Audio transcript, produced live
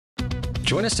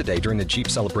Join us today during the Jeep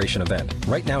Celebration event.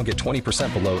 Right now, get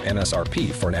 20% below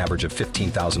MSRP for an average of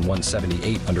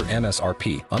 $15,178 under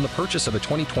MSRP on the purchase of a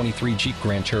 2023 Jeep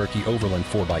Grand Cherokee Overland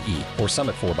 4xE or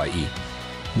Summit 4xE.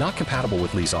 Not compatible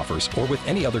with lease offers or with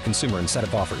any other consumer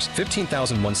incentive offers.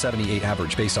 $15,178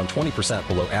 average based on 20%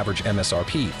 below average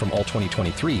MSRP from all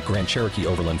 2023 Grand Cherokee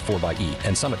Overland 4xE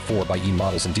and Summit 4xE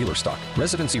models in dealer stock.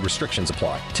 Residency restrictions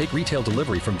apply. Take retail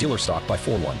delivery from dealer stock by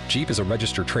 4/1. Jeep is a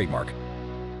registered trademark.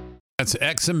 That's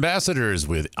Ex-Ambassadors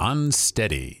with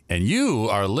Unsteady. And you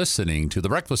are listening to The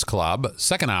Breakfast Club,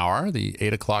 second hour, the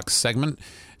 8 o'clock segment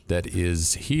that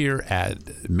is here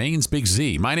at Maine's Big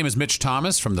Z. My name is Mitch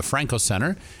Thomas from the Franco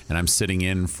Center, and I'm sitting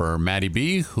in for Maddie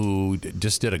B., who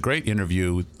just did a great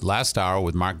interview last hour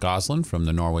with Mark Goslin from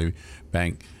the Norway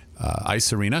Bank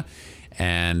Ice Arena.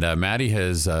 And Maddie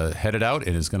has headed out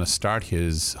and is going to start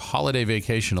his holiday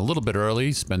vacation a little bit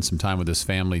early, spend some time with his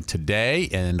family today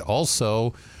and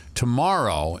also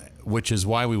tomorrow, which is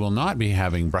why we will not be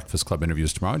having Breakfast Club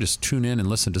interviews tomorrow. Just tune in and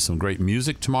listen to some great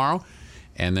music tomorrow.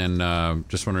 And then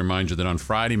just want to remind you that on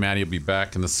Friday, Maddie will be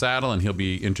back in the saddle, and he'll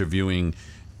be interviewing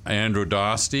Andrew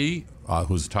Dosty,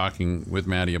 who's talking with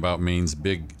Maddie about Maine's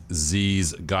Big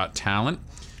Z's Got Talent.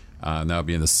 And that'll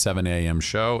be in the 7 a.m.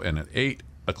 show. And at 8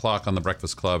 o'clock on the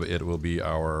Breakfast Club, it will be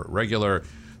our regular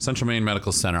Central Maine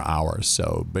Medical Center hours.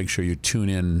 So make sure you tune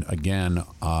in again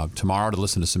tomorrow to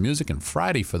listen to some music, and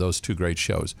Friday for those two great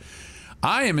shows.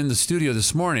 I am in the studio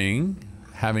this morning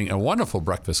having a wonderful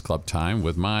Breakfast Club time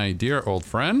with my dear old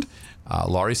friend,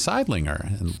 Laurie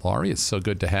Sidelinger. And Laurie, it's so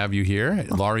good to have you here.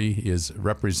 Laurie is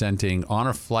representing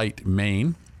Honor Flight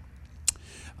Maine,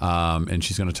 and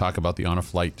she's going to talk about the Honor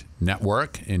Flight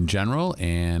Network in general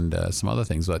and some other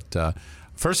things. But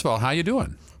first of all, how you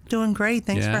doing? Doing great.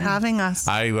 Thanks for having us.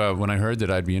 When I heard that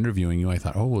I'd be interviewing you, I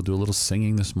thought, we'll do a little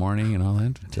singing this morning and all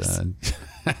that.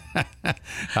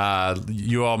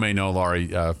 You all may know Laurie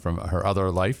from her other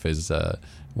life as a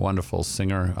wonderful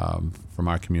singer from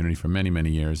our community for many,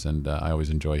 many years, and I always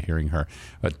enjoy hearing her.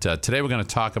 But today we're going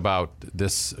to talk about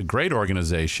this great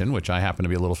organization, which I happen to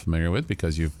be a little familiar with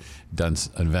because you've done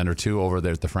an event or two over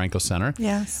there at the Franco Center.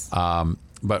 Yes.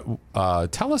 But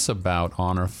tell us about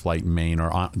Honor Flight Maine,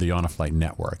 or the Honor Flight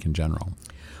Network in general.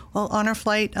 Well, Honor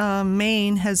Flight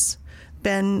Maine has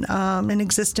been in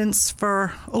existence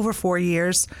for over 4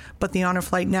 years, but the Honor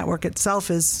Flight Network itself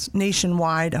is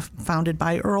nationwide, founded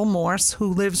by Earl Morse,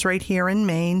 who lives right here in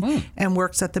Maine and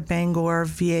works at the Bangor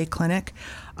VA Clinic.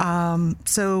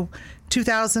 So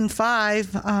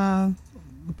 2005,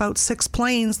 about 6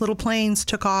 little planes,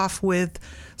 took off with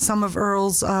some of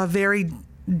Earl's very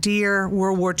dear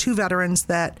World War II veterans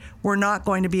that were not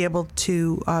going to be able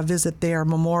to visit their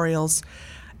memorials.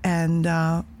 And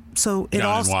so it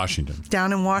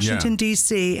down in Washington,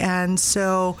 D.C. And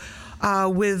so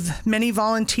with many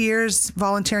volunteers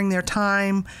volunteering their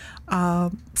time,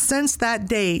 since that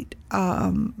date,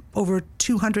 over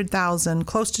 200,000,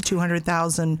 close to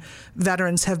 200,000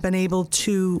 veterans have been able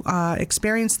to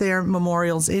experience their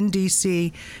memorials in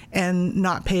D.C. and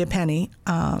not pay a penny.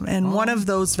 One of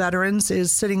those veterans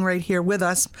is sitting right here with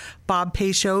us. Bob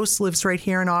Pacios lives right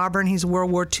here in Auburn. He's a World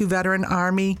War II veteran,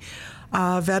 Army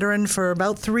veteran for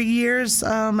about 3 years,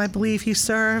 I believe he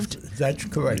served. That's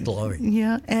correct, Laurie.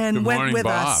 Yeah, and Good went morning, with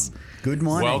Bob. us. Good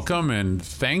morning. Welcome, and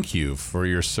thank you for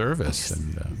your service.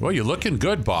 And well, you're looking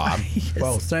good, Bob. Yes.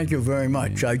 Well, thank you very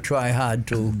much. I try hard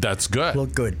to That's good.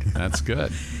 look good. That's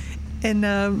good. And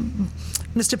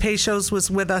Mr. Pacios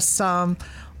was with us on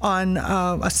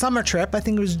a summer trip. I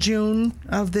think it was June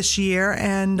of this year,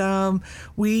 and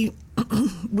we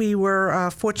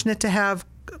were fortunate to have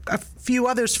a few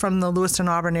others from the Lewiston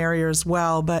Auburn area as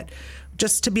well, but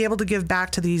just to be able to give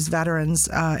back to these veterans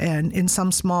and in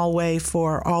some small way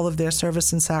for all of their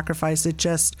service and sacrifice, it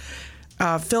just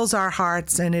fills our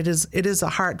hearts, and it is a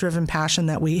heart-driven passion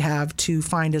that we have to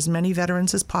find as many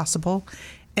veterans as possible,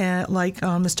 and like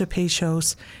Mr.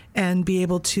 Pacios, and be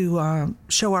able to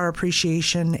show our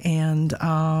appreciation and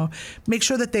make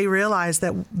sure that they realize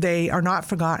that they are not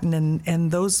forgotten,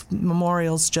 and those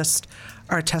memorials just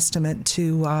are a testament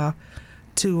to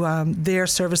their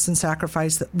service and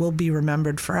sacrifice that will be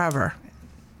remembered forever.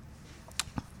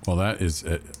 Well, that is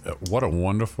what a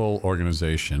wonderful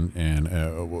organization,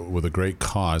 and with a great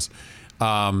cause.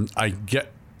 I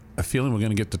get a feeling we're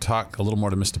going to get to talk a little more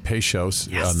to Mr. Pacios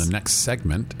on the next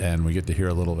segment, and we get to hear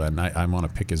a little bit. And I want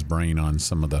to pick his brain on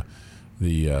some of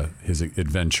his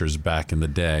adventures back in the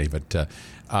day. But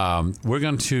we're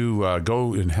going to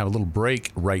go and have a little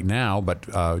break right now, but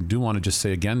do want to just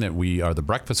say again that we are the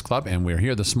Breakfast Club, and we're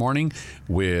here this morning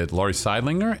with Laurie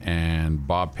Sidelinger and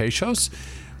Bob Pacios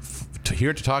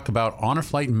here to talk about Honor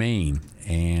Flight Maine.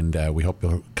 And we hope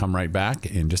you'll come right back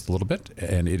in just a little bit.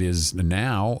 And it is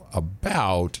now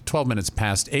about 12 minutes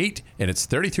past 8, and it's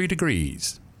 33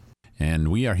 degrees. And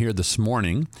we are here this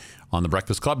morning on the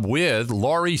Breakfast Club with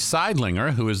Laurie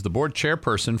Sidelinger, who is the board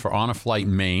chairperson for Honor Flight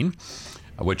Maine,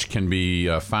 which can be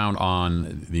found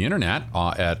on the internet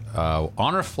at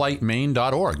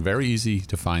honorflightmaine.org. Very easy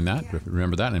to find that.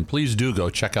 Remember that. And please do go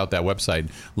check out that website,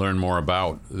 learn more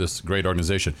about this great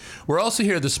organization. We're also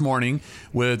here this morning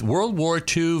with World War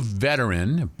II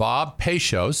veteran Bob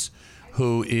Pacios,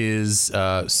 who is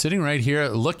sitting right here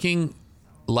looking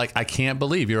like, I can't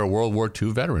believe you're a World War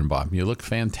II veteran, Bob. You look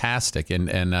fantastic,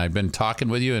 and I've been talking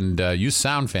with you, and you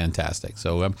sound fantastic.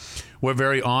 So we're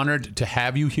very honored to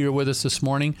have you here with us this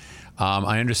morning.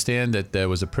 I understand that there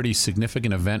was a pretty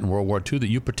significant event in World War II that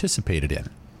you participated in.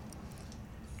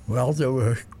 Well, there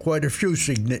were quite a few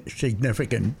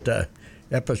significant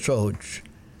episodes.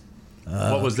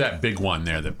 What was that big one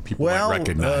there that people might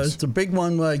recognize? The big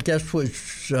one, I guess,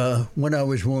 was when I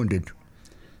was wounded.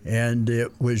 And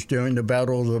it was during the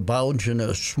Battle of the Bulge in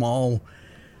a small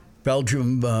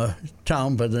Belgium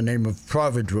town by the name of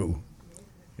Providru.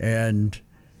 And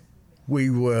we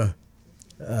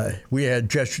had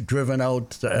just driven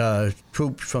out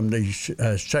troops from the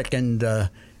 2nd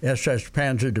SS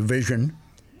Panzer Division,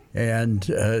 and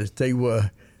they were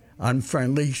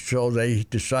unfriendly, so they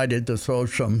decided to throw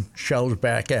some shells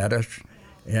back at us.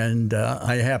 And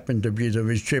I happened to be the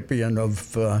recipient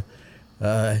of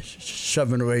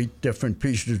 7 or 8 different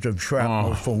pieces of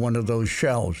shrapnel for one of those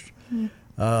shells.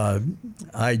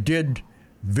 I did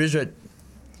visit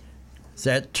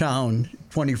that town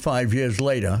 25 years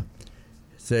later.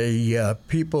 The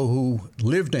people who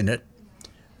lived in it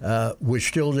were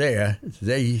still there.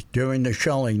 During the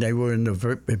shelling, they were in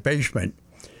the basement.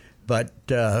 But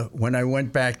when I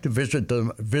went back to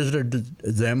visited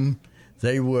them,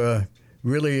 they were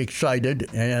really excited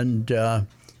and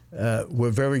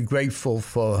we're very grateful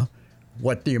for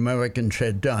what the Americans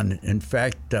had done. In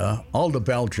fact, all the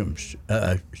Belgians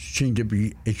seem to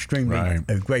be extremely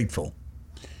grateful.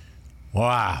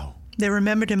 Wow. They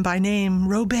remembered him by name,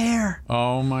 Robert.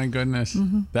 Oh, my goodness.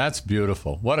 Mm-hmm. That's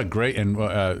beautiful. What a great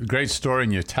great story,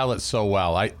 and you tell it so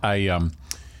well.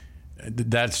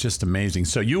 That's just amazing.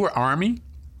 So you were Army?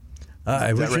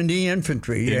 I was in the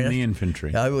infantry. In the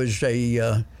infantry. I was a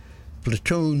I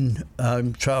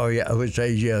was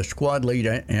a squad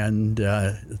leader, and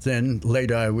then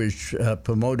later I was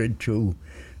promoted to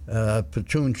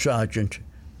platoon sergeant.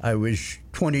 I was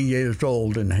 20 years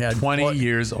old and had 20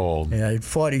 years old. I had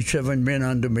 47 men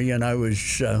under me, and I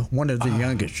was one of the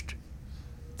youngest.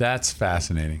 That's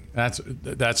fascinating.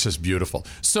 That's just beautiful.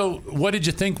 So what did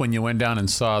you think when you went down and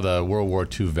saw the World War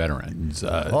II veterans,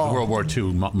 the World War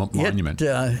II monument?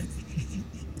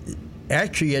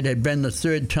 Actually, it had been the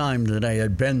 3rd time that I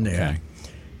had been there,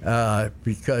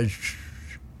 because,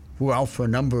 well, for a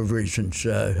number of reasons,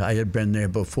 I had been there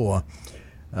before.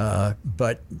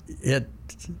 But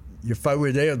if I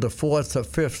were there the 4th or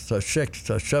 5th or 6th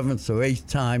or 7th or 8th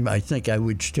time, I think I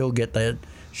would still get that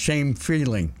same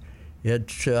feeling.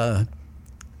 It's a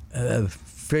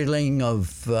feeling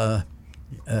of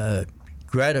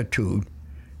gratitude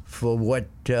for what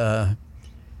the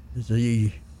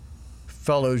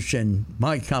fellows in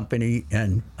my company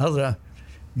and other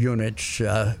units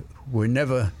were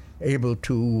never able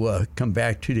to come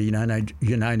back to the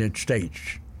United States,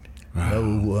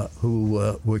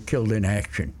 who were killed in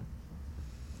action.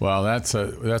 Well, that's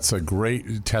a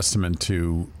great testament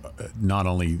to not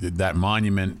only that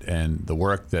monument and the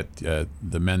work that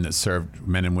the men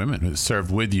and women who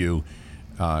served with you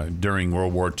during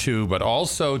World War II, but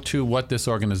also to what this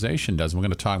organization does. We're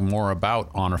going to talk more about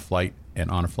Honor Flight and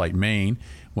Honor Flight Maine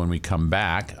when we come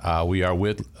back. We are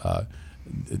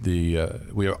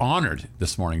honored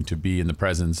this morning to be in the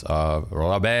presence of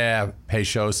Robert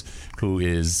Pacios, who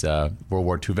is a World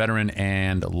War II veteran,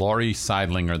 and Laurie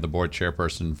Sidelinger, the board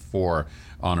chairperson for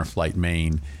Honor Flight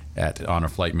Maine at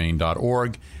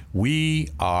honorflightmaine.org. We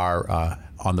are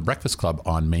on the Breakfast Club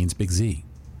on Maine's Big Z.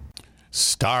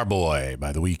 Starboy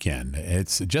by the weekend.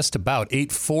 It's just about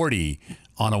 8:40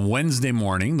 on a Wednesday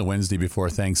morning, the Wednesday before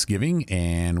Thanksgiving,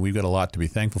 and we've got a lot to be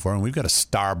thankful for. And we've got a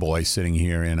Starboy sitting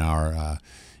here in our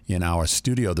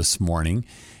studio this morning.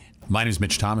 My name is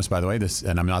Mitch Thomas, by the way,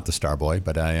 and I'm not the Starboy,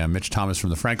 but I am Mitch Thomas from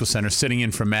the Franco Center, sitting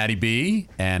in for Maddie B,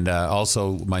 and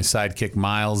also my sidekick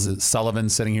Miles Sullivan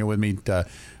sitting here with me,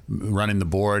 running the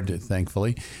board,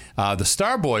 thankfully. The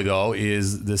Starboy, though,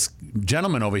 is this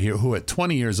gentleman over here who at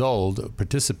 20 years old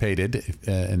participated,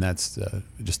 and that's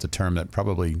just a term that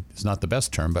probably is not the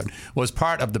best term, but was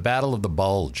part of the Battle of the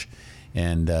Bulge.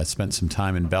 and spent some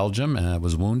time in Belgium and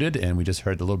was wounded. And we just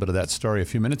heard a little bit of that story a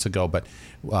few minutes ago. But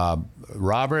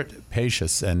Robert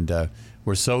Pacios, and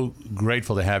we're so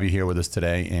grateful to have you here with us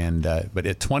today. And but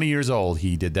at 20 years old,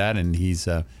 he did that, and he's.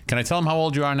 Can I tell him how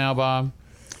old you are now, Bob?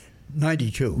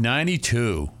 92.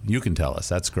 92. You can tell us.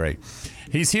 That's great.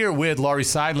 He's here with Laurie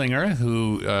Sidelinger,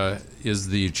 who is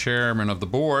the chairman of the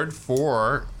board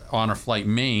for Honor Flight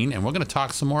Maine, and we're going to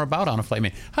talk some more about Honor Flight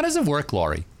Maine. How does it work,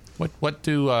 Laurie? How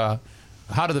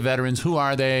do the veterans? Who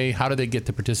are they? How do they get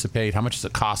to participate? How much does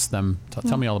it cost them?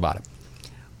 Tell me all about it.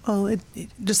 Well,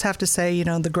 just have to say,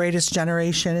 the greatest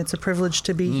generation. It's a privilege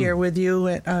to be here with you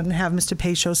and have Mr.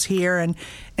 Pacios here, and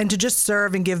to just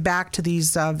serve and give back to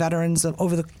these veterans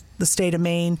over the state of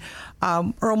Maine.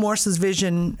 Earl Morse's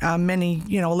vision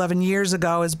 11 years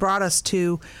ago has brought us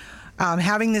to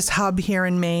having this hub here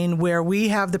in Maine where we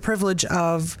have the privilege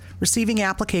of receiving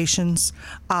applications,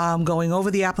 going over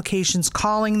the applications,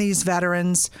 calling these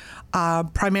veterans,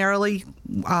 primarily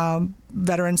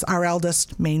veterans, our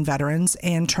eldest Maine veterans,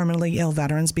 and terminally ill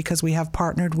veterans, because we have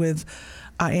partnered with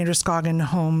Androscoggin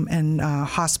Home and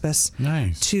Hospice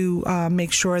to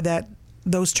make sure that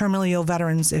those terminally ill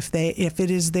veterans, if it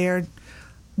is their,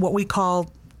 what we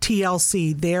call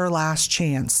TLC, their last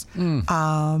chance,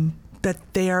 that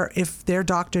if their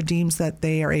doctor deems that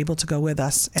they are able to go with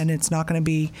us and it's not going to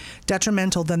be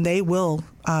detrimental, then they will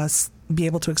be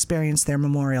able to experience their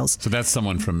memorials. So that's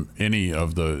someone from any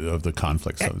of the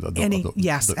conflicts.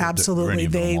 Yes, absolutely.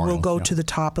 They will go to the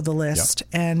top of the list,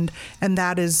 and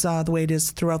that is the way it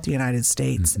is throughout the United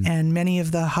States. Mm-hmm. And many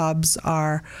of the hubs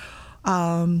are.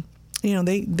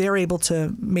 They're able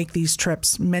to make these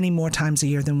trips many more times a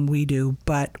year than we do,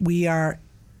 but we're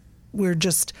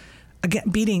just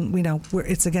beating.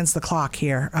 It's against the clock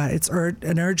here. It's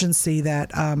an urgency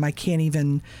that I can't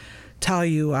even tell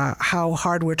you how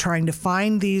hard we're trying to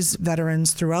find these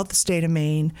veterans throughout the state of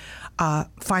Maine,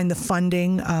 find the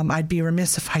funding. I'd be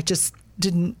remiss if I just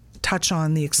didn't touch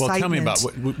on the excitement. Well, tell me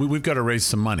about we've got to raise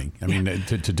some money. I mean,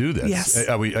 to do this. Yes.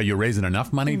 Are you raising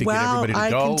enough money to get everybody to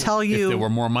go? I can tell you. If there were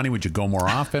more money, would you go more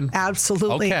often?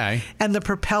 Absolutely. Okay. And the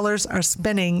propellers are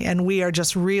spinning, and we are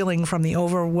just reeling from the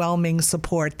overwhelming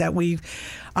support that we've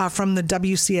from the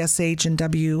WCSH and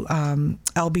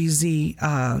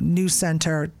WLBZ News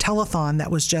Center telethon that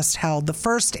was just held, the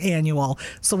first annual.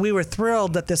 So we were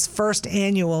thrilled that this first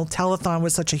annual telethon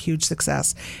was such a huge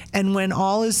success. And when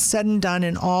all is said and done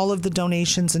and all of the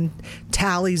donations and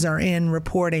tallies are in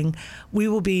reporting, we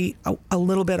will be a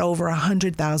little bit over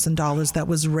 $100,000 that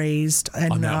was raised.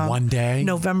 And, on that one day?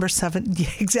 November 7th. Yeah,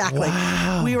 exactly.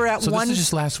 Wow. We were at this was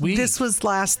just last week? This was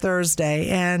last Thursday.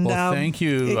 And thank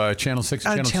you, Channel 6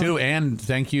 and Channel 2, and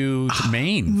thank you to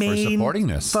Maine for supporting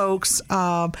this. Folks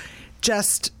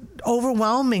just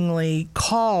overwhelmingly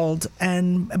called,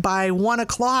 and by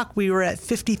 1:00 we were at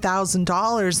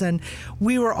 $50,000, and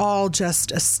we were all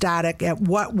just ecstatic at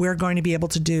what we're going to be able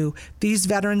to do. These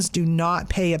veterans do not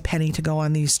pay a penny to go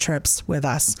on these trips with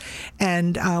us,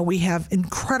 and we have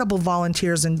incredible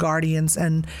volunteers and guardians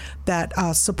and that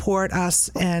support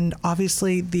us, and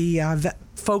obviously the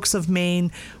folks of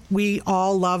Maine. We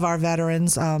all love our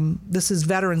veterans. This is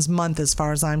Veterans Month as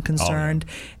far as I'm concerned.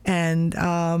 Oh, yeah.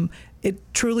 And it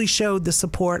truly showed the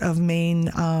support of Maine,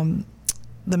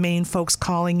 the Maine folks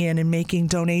calling in and making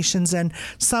donations. And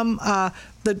some,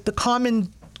 the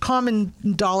common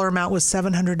dollar amount was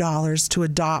 $700 to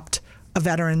adopt a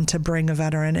veteran, to bring a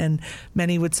veteran, and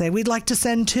many would say, we'd like to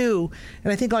send two.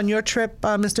 And I think on your trip,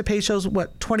 Mr. Pacios,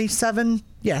 27?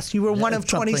 Yes, you were one of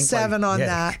 27 on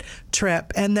that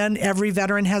trip. And then every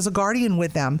veteran has a guardian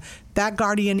with them. That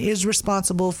guardian is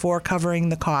responsible for covering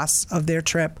the costs of their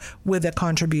trip with a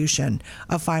contribution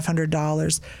of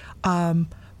 $500.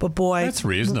 But boy, that's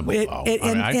reasonable.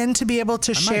 And to be able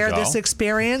to share this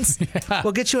experience,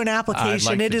 we'll get you an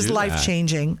application. It is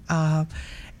life-changing.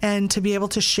 And to be able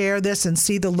to share this and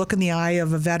see the look in the eye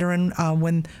of a veteran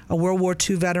when a World War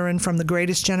II veteran from the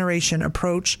greatest generation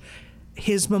approach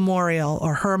his memorial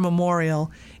or her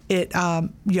memorial,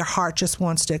 your heart just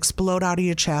wants to explode out of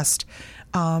your chest.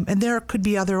 And there could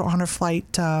be other Honor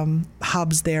Flight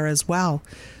hubs there as well.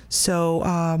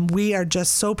 So we are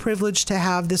just so privileged to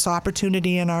have this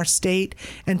opportunity in our state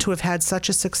and to have had such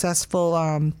a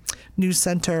successful news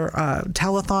center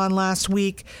telethon last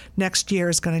week. Next year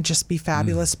is going to just be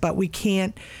fabulous, but we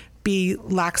can't be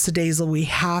lackadaisical. We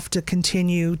have to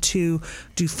continue to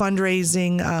do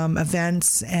fundraising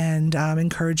events and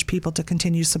encourage people to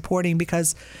continue supporting,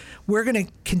 because we're going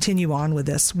to continue on with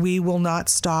this. We will not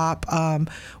stop.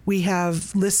 We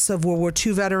have lists of World War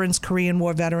II veterans, Korean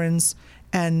War veterans,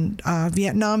 and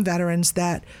Vietnam veterans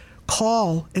that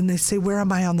call and they say, where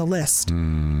am I on the list?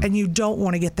 And you don't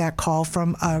want to get that call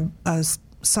from a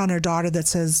son or daughter that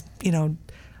says,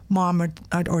 mom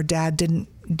or dad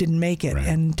didn't make it,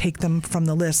 and take them from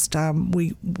the list.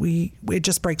 It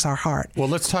just breaks our heart. Well,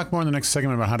 let's talk more in the next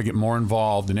segment about how to get more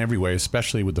involved in every way,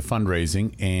 especially with the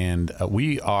fundraising. And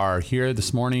we are here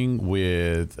this morning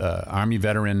with Army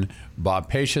veteran Bob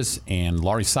Pacios and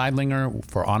Laurie Sidelinger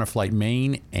for Honor Flight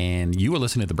Maine. And you are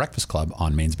listening to The Breakfast Club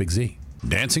on Maine's Big Z.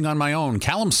 Dancing on My Own,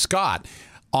 Callum Scott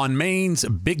on Maine's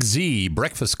Big Z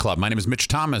Breakfast Club. My name is Mitch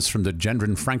Thomas from the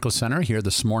Gendron Franco Center, here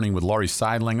this morning with Laurie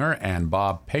Sidelinger and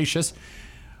Bob Pacios,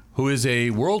 who is a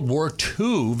World War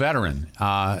II veteran.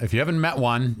 If you haven't met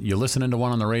one, you're listening to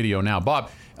one on the radio now. Bob,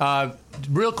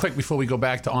 real quick before we go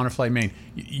back to Honor Flight Maine,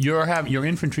 your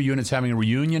infantry unit's having a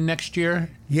reunion next year?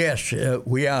 Yes,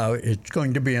 we are. It's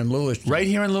going to be in Lewiston. Right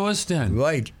here in Lewiston?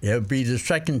 Right. It'll be the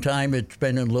second time it's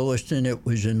been in Lewiston. It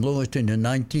was in Lewiston in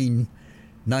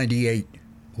 1998.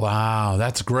 Wow,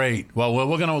 that's great. Well,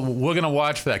 we're gonna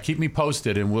watch for that. Keep me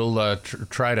posted, and we'll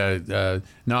try to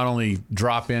not only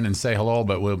drop in and say hello,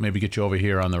 but we'll maybe get you over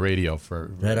here on the radio for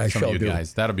some of you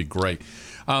guys. That'll be great.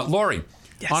 Laurie,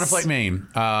 yes. Honor Flight Maine.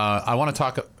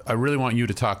 I really want you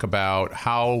to talk about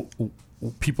how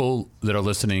people that are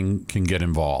listening can get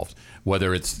involved.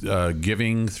 Whether it's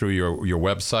giving through your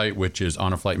website, which is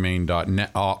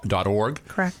honorflightmaine.org,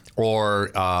 correct,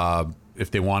 or if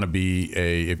they want to be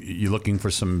if you're looking for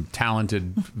some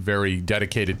talented, very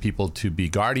dedicated people to be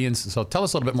guardians. So tell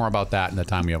us a little bit more about that in the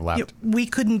time we have left. We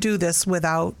couldn't do this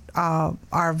without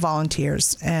our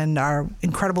volunteers and our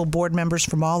incredible board members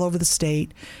from all over the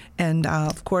state. And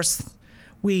of course,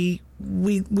 we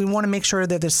want to make sure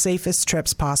they're the safest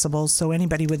trips possible. So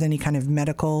anybody with any kind of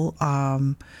medical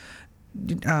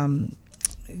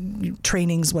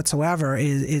trainings whatsoever,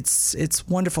 it's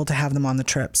wonderful to have them on the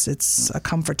trips. It's a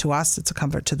comfort to us. It's a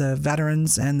comfort to the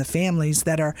veterans and the families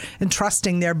that are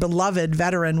entrusting their beloved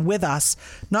veteran with us,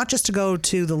 not just to go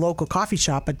to the local coffee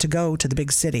shop, but to go to the big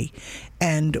city.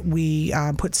 And we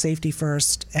put safety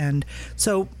first. And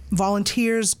so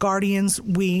volunteers, guardians,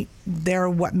 they're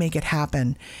what make it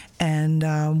happen.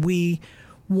 And we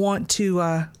want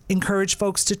to encourage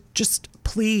folks to just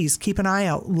please keep an eye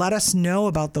out. Let us know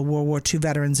about the World War II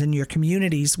veterans in your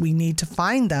communities. We need to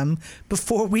find them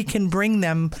before we can bring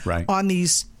them on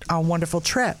these wonderful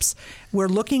trips. We're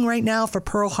looking right now for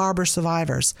Pearl Harbor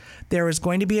survivors. There is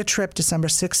going to be a trip December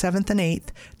 6th, 7th, and 8th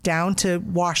down to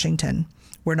Washington.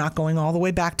 We're not going all the way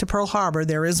back to Pearl Harbor.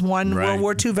 There is one World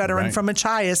War II veteran from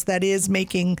Pacios that is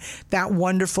making that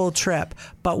wonderful trip.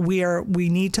 But we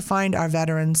need to find our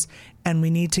veterans, and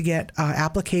we need to get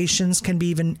applications can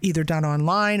be either done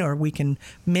online or we can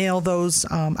mail those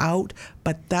out.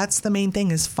 But that's the main thing,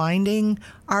 is finding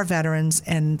our veterans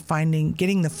and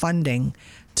getting the funding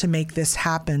to make this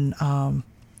happen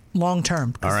long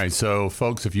term. All right, so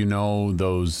folks, if you know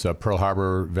those Pearl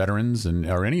Harbor veterans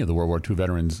or any of the World War II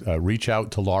veterans, reach out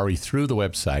to Laurie through the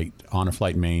website,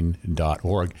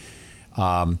 honorflightmaine.org.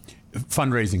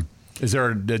 Fundraising.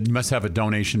 You must have a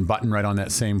donation button right on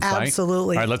that same site.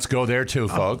 Absolutely. All right, let's go there too,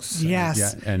 folks.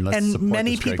 Yes. And let's support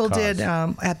many this great people cause.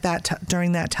 did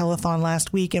during that telethon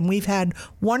last week, and we've had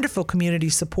wonderful community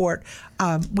support.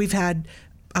 We've had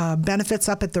benefits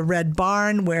up at the Red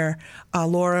Barn, where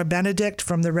Laura Benedict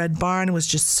from the Red Barn was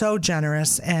just so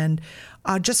generous, and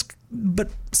but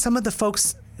some of the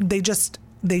folks, they just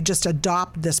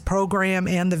adopt this program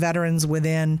and the veterans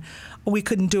within. We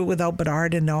couldn't do it without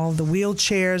Bedard and all the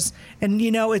wheelchairs. And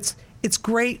it's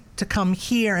great to come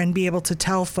here and be able to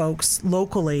tell folks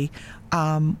locally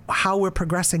how we're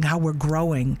progressing, how we're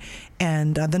growing,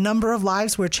 and the number of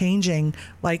lives we're changing.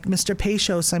 Like Mr.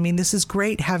 Pacios, I mean, this is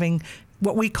great having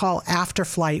what we call after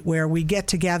flight, where we get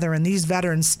together and these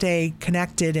veterans stay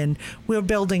connected, and we're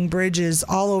building bridges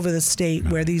all over the state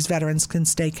where these veterans can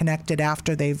stay connected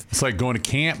after they've... It's like going to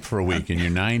camp for a week in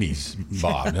your 90s,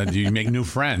 Bob. Do you make new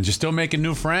friends? You're still making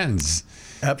new friends.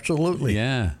 Absolutely.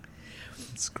 Yeah.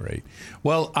 That's great.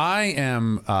 Well, I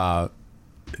am,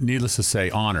 needless to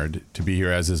say, honored to be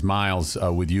here, as is Miles,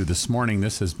 with you this morning.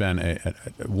 This has been a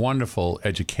wonderful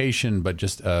education, but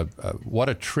just what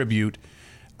a tribute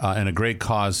and a great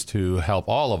cause to help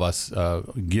all of us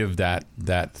give that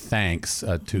thanks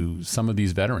to some of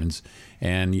these veterans.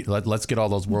 And let's get all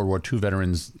those World War II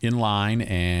veterans in line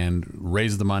and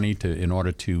raise the money in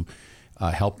order to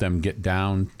help them get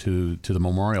down to the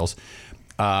memorials.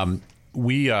 I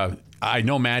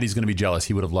know Maddie's going to be jealous.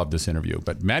 He would have loved this interview.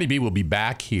 But Maddie B will be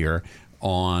back here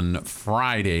on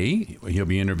Friday. He'll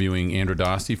be interviewing Andrew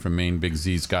Dostey from Maine Big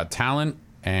Z's Got Talent.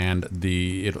 and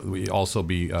we also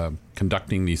be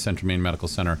conducting the Central Maine Medical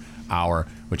Center Hour,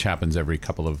 which happens every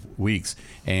couple of weeks.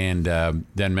 And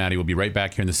then Maddie will be right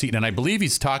back here in the seat. And I believe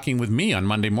he's talking with me on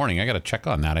Monday morning. I got to check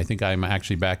on that. I think I'm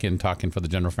actually back in talking for the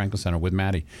General Franklin Center with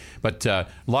Maddie. But a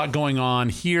lot going on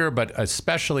here, but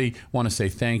especially want to say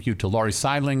thank you to Laurie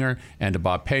Sidelinger and to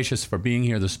Bob Pacios for being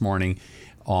here this morning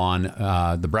on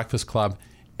the Breakfast Club.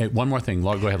 One more thing.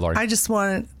 Go ahead, Laurie. I just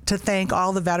want to thank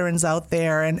all the veterans out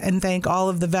there and thank all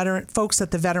of the folks at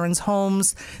the veterans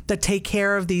homes that take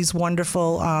care of these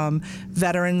wonderful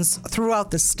veterans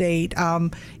throughout the state.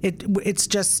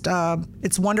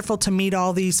 It's wonderful to meet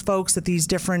all these folks at these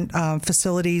different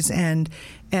facilities,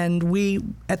 and we,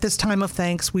 at this time of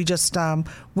thanks, we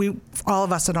all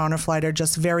of us at Honor Flight are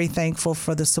just very thankful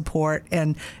for the support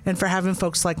and for having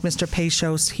folks like Mr.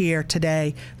 Pacios here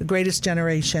today, the greatest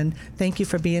generation. Thank you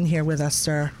for being here with us,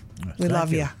 sir. We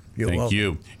love you. Thank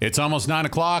you. It's almost 9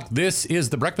 o'clock. This is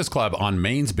the Breakfast Club on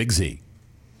Maine's Big Z.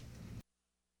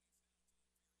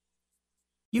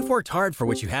 You've worked hard for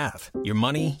what you have. Your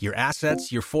money, your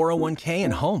assets, your 401k,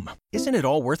 and home. Isn't it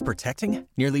all worth protecting?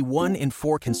 Nearly 1 in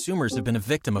 4 consumers have been a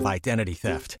victim of identity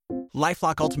theft.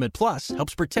 LifeLock Ultimate Plus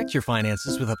helps protect your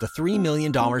finances with up to $3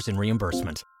 million in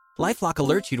reimbursement. LifeLock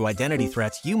alerts you to identity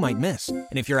threats you might miss. And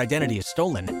if your identity is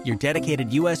stolen, your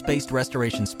dedicated U.S.-based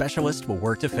restoration specialist will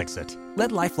work to fix it.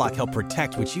 Let LifeLock help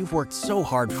protect what you've worked so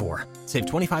hard for. Save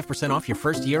 25% off your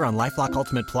first year on LifeLock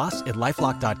Ultimate Plus at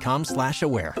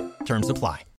LifeLock.com/aware. Terms apply.